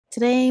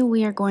Today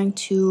we are going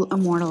to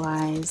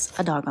immortalize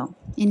a doggo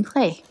in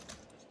clay.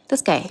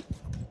 This guy.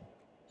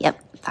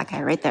 Yep, that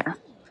guy right there.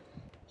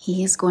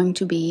 He is going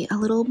to be a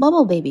little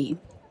bubble baby.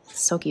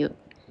 So cute.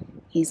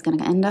 He's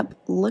gonna end up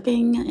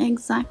looking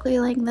exactly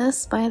like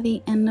this by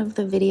the end of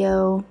the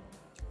video.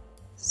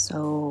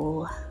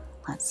 So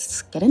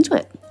let's get into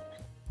it.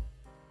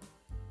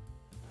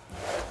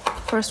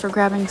 First, we're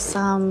grabbing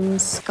some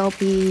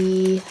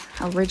Sculpey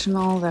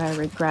original that I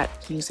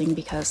regret using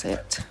because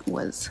it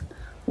was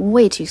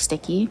way too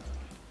sticky.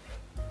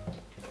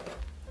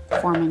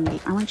 Forming the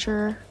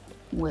armature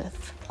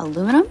with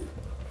aluminum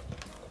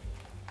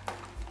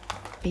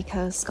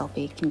because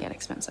Sculpey can get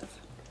expensive.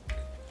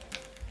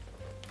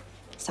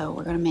 So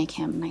we're gonna make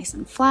him nice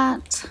and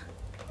flat.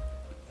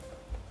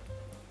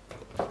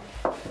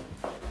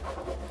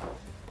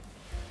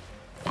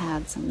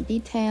 Add some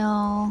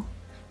detail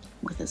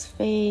with his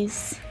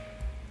face,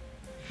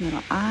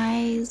 little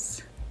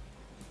eyes.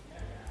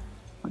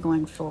 We're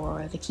going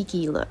for the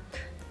Kiki look.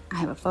 I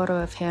have a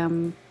photo of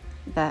him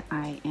that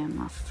I am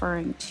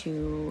referring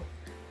to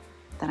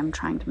that I'm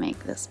trying to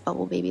make this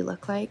bubble baby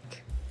look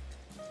like.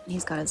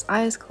 He's got his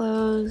eyes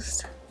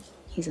closed.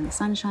 He's in the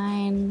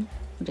sunshine.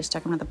 We just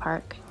took him to the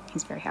park.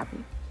 He's very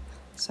happy.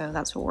 So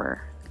that's what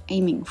we're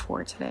aiming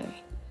for today.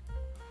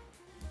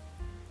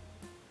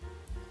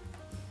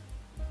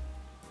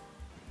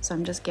 So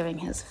I'm just giving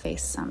his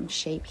face some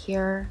shape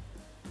here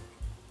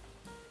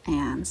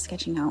and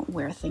sketching out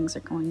where things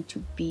are going to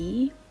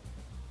be.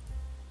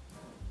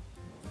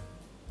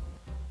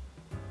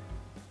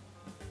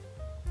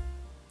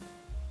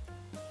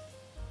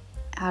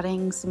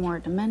 Adding some more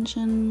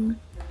dimension.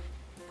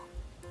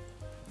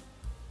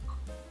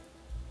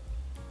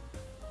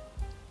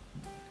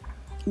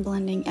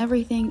 Blending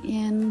everything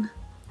in.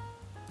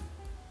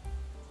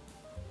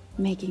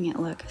 Making it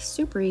look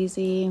super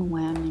easy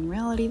when in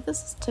reality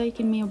this has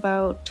taken me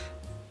about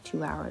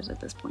 2 hours at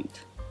this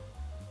point.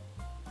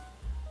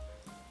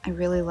 I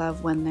really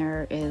love when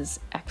there is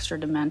extra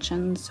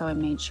dimension, so I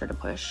made sure to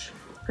push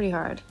pretty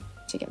hard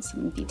to get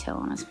some detail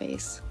on his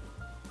face.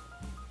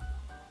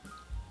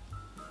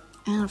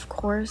 And of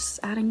course,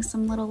 adding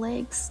some little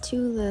legs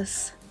to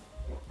this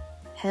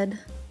head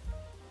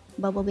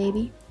bubble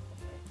baby.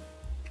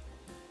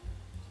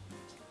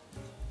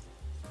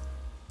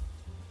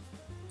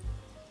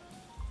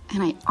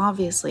 And I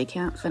obviously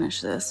can't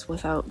finish this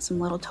without some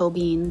little toe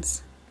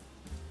beans.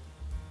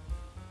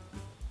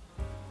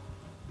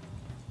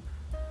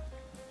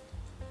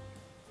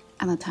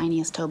 And the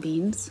tiniest toe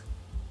beans.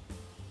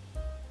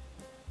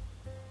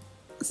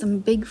 Some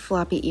big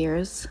floppy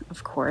ears,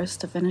 of course,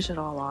 to finish it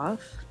all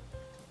off.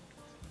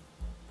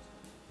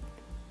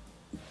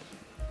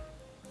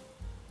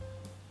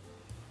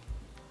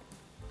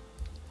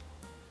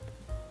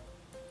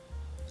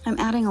 I'm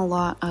adding a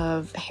lot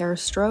of hair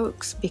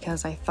strokes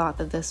because I thought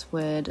that this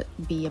would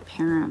be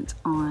apparent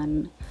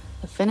on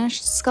the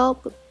finished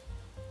sculpt.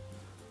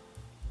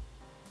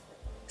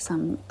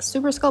 Some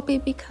super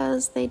sculpey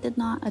because they did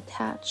not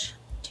attach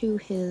to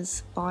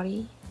his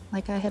body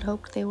like I had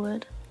hoped they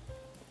would.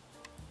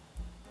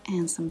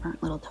 And some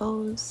burnt little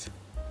toes.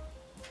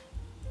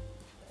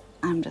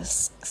 I'm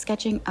just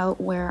sketching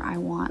out where I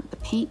want the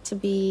paint to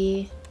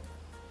be,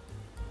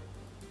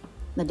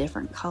 the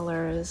different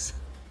colors.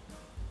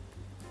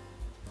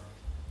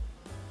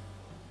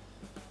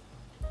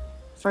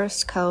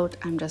 First coat,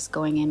 I'm just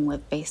going in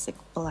with basic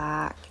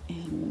black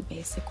and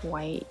basic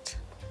white,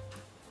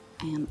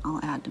 and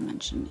I'll add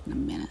dimension in a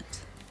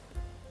minute.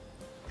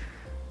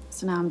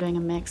 So now I'm doing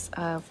a mix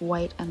of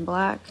white and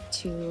black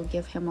to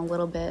give him a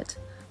little bit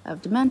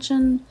of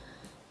dimension.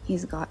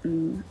 He's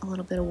gotten a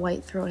little bit of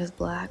white throughout his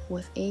black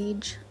with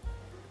age.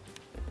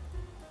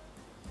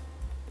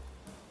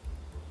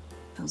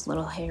 Those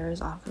little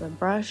hairs off of the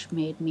brush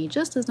made me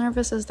just as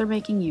nervous as they're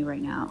making you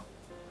right now.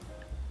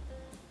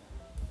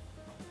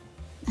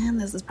 And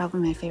this is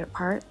probably my favorite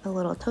part, the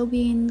little toe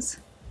beans.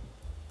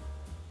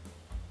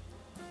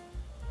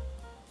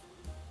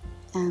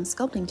 And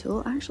sculpting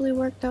tool actually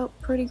worked out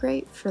pretty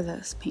great for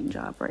this paint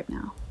job right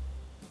now.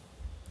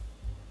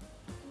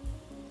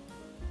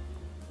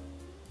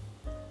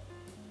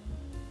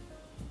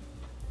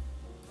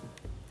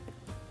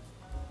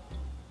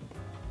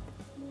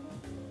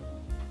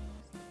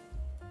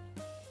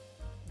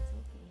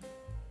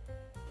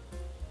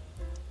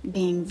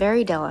 Being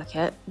very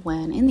delicate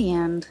when in the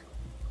end,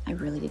 I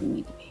really didn't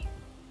need to be.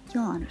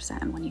 You'll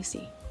understand when you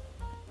see.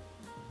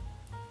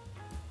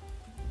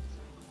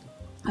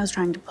 I was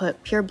trying to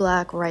put pure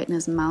black right in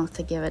his mouth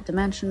to give it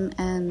dimension,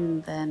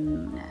 and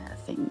then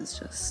things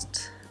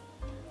just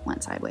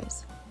went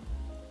sideways.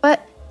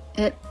 But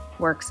it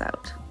works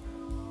out.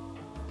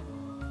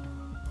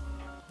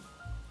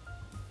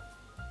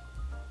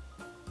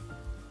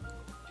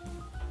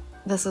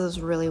 This is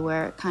really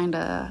where it kind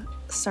of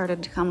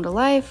started to come to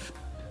life.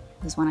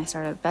 Is when I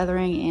started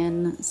feathering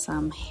in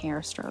some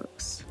hair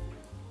strokes.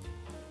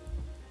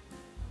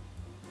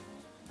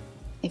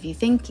 If you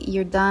think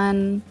you're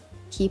done,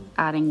 keep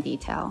adding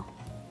detail.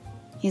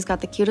 He's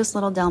got the cutest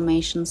little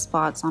Dalmatian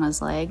spots on his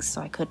legs,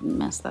 so I couldn't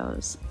miss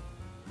those.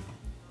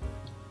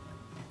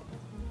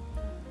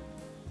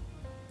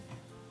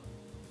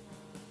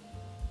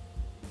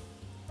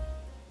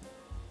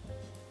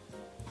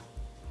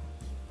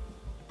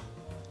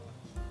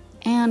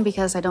 And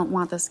because I don't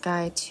want this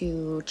guy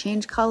to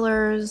change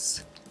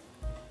colors,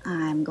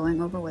 I'm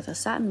going over with a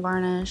satin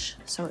varnish,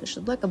 so it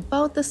should look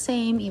about the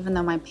same even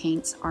though my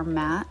paints are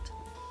matte.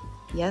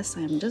 Yes,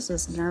 I'm just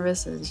as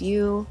nervous as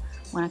you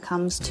when it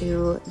comes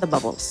to the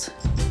bubbles.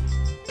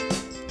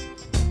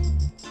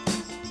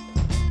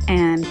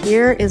 And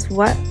here is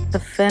what the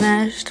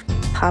finished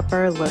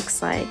pupper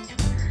looks like.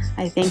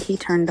 I think he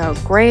turned out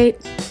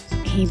great.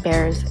 He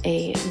bears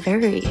a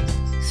very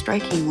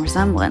striking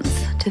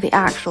resemblance to the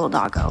actual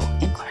doggo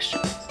in question.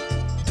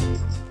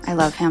 I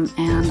love him,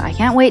 and I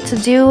can't wait to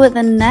do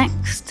the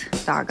next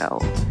doggo.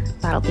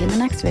 That'll be in the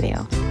next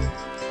video.